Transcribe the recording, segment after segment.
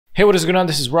Hey, what is going on?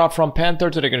 This is Rob from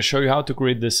Panther. Today I'm going to show you how to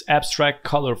create this abstract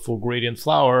colorful gradient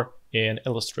flower in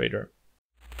Illustrator.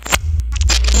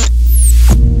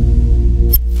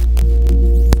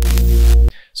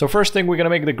 So first thing, we're going to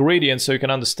make the gradient so you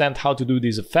can understand how to do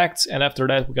these effects, and after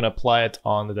that we're going to apply it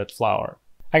on that flower.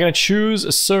 I'm going to choose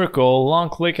a circle, long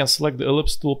click and select the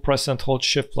ellipse tool, press and hold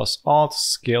Shift plus Alt,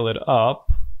 scale it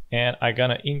up, and I'm going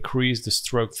to increase the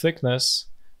stroke thickness.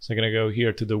 So I'm going to go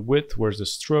here to the width where the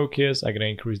stroke is. I'm going to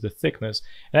increase the thickness.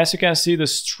 And as you can see, the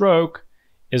stroke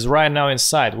is right now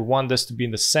inside. We want this to be in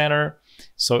the center.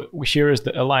 So here is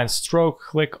the align stroke.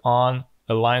 Click on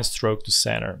align stroke to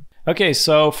center. Okay,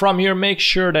 so from here, make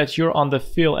sure that you're on the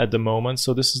fill at the moment.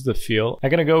 So this is the fill. I'm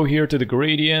going to go here to the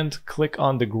gradient, click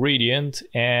on the gradient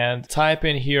and type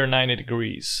in here 90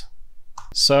 degrees.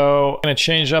 So I'm going to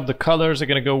change up the colors. I'm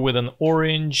going to go with an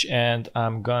orange and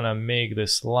I'm going to make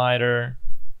this lighter.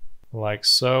 Like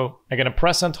so. I'm gonna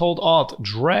press and hold Alt,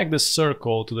 drag the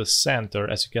circle to the center.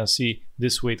 As you can see,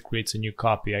 this way it creates a new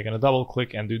copy. I'm gonna double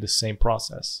click and do the same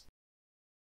process.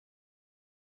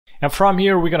 And from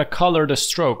here, we're gonna color the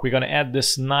stroke. We're gonna add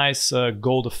this nice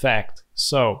gold effect.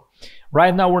 So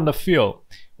right now we're in the fill.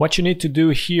 What you need to do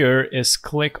here is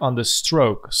click on the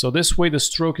stroke. So this way the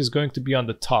stroke is going to be on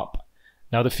the top.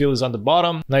 Now the fill is on the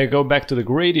bottom. Now you go back to the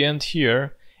gradient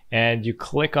here and you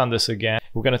click on this again.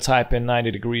 We're gonna type in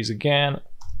 90 degrees again.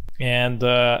 And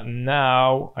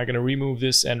now I'm gonna remove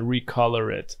this and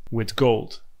recolor it with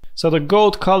gold. So the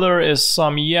gold color is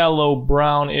some yellow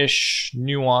brownish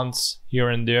nuance here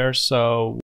and there.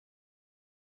 So,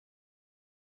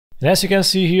 and as you can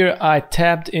see here, I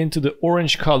tapped into the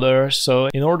orange color. So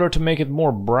in order to make it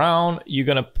more brown, you're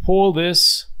gonna pull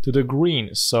this to the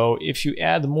green. So if you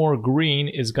add more green,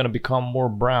 it's gonna become more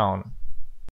brown.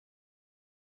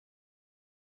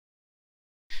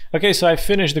 Okay, so I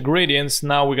finished the gradients.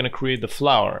 Now we're gonna create the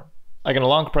flower. I'm gonna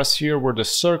long press here where the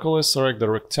circle is, select the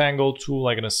rectangle tool.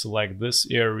 I'm gonna select this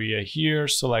area here,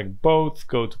 select both,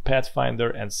 go to Pathfinder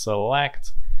and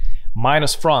select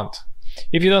minus front.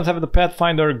 If you don't have the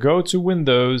Pathfinder, go to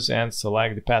Windows and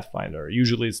select the Pathfinder.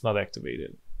 Usually it's not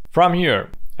activated. From here,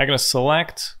 I'm gonna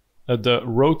select the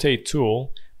rotate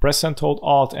tool, press and hold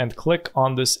Alt and click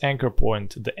on this anchor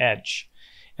point, the edge.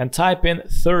 And type in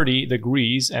 30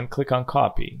 degrees and click on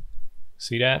copy.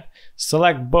 See that?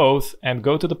 Select both and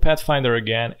go to the Pathfinder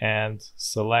again and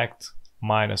select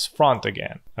minus front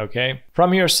again. Okay.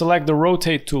 From here, select the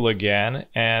rotate tool again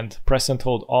and press and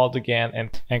hold Alt again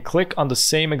and click on the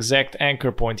same exact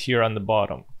anchor point here on the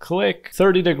bottom. Click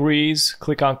 30 degrees,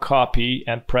 click on copy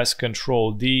and press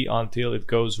Ctrl D until it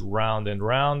goes round and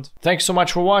round. Thanks so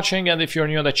much for watching, and if you're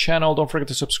new on the channel, don't forget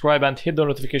to subscribe and hit the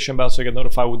notification bell so you get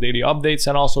notified with daily updates,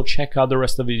 and also check out the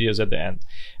rest of the videos at the end.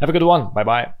 Have a good one. Bye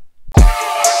bye.